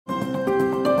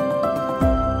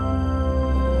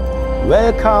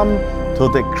Welcome to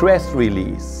the Kress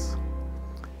release.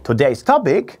 Today's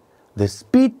topic, the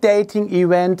speed dating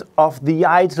event of the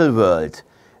ITIL world,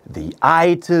 the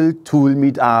ITIL Tool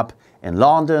Meetup in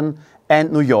London and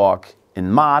New York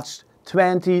in March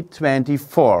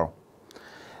 2024.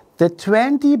 The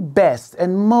 20 best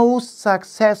and most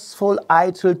successful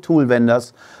ITIL tool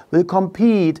vendors will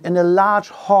compete in a large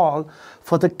hall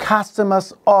for the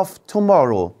customers of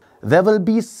tomorrow. There will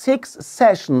be 6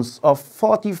 sessions of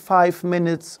 45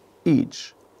 minutes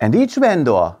each. And each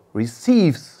vendor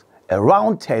receives a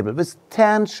round table with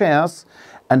 10 chairs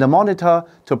and a monitor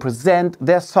to present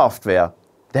their software.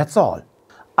 That's all.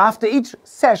 After each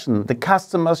session, the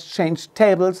customers change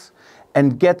tables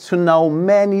and get to know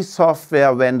many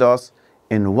software vendors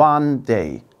in one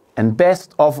day. And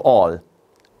best of all,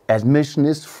 admission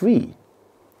is free.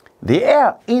 The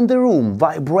air in the room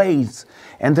vibrates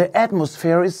and the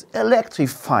atmosphere is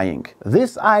electrifying.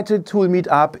 This ITIL Tool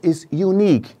Meetup is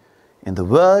unique in the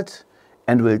world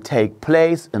and will take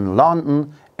place in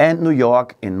London and New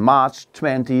York in March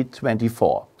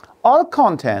 2024. All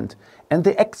content and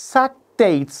the exact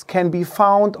dates can be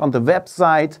found on the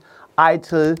website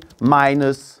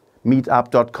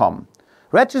itil-meetup.com.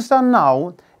 Register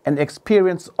now and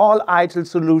experience all ITIL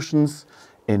solutions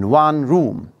in one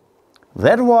room.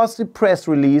 That was the press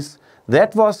release.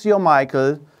 That was your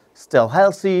Michael. Stay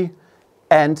healthy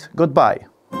and goodbye.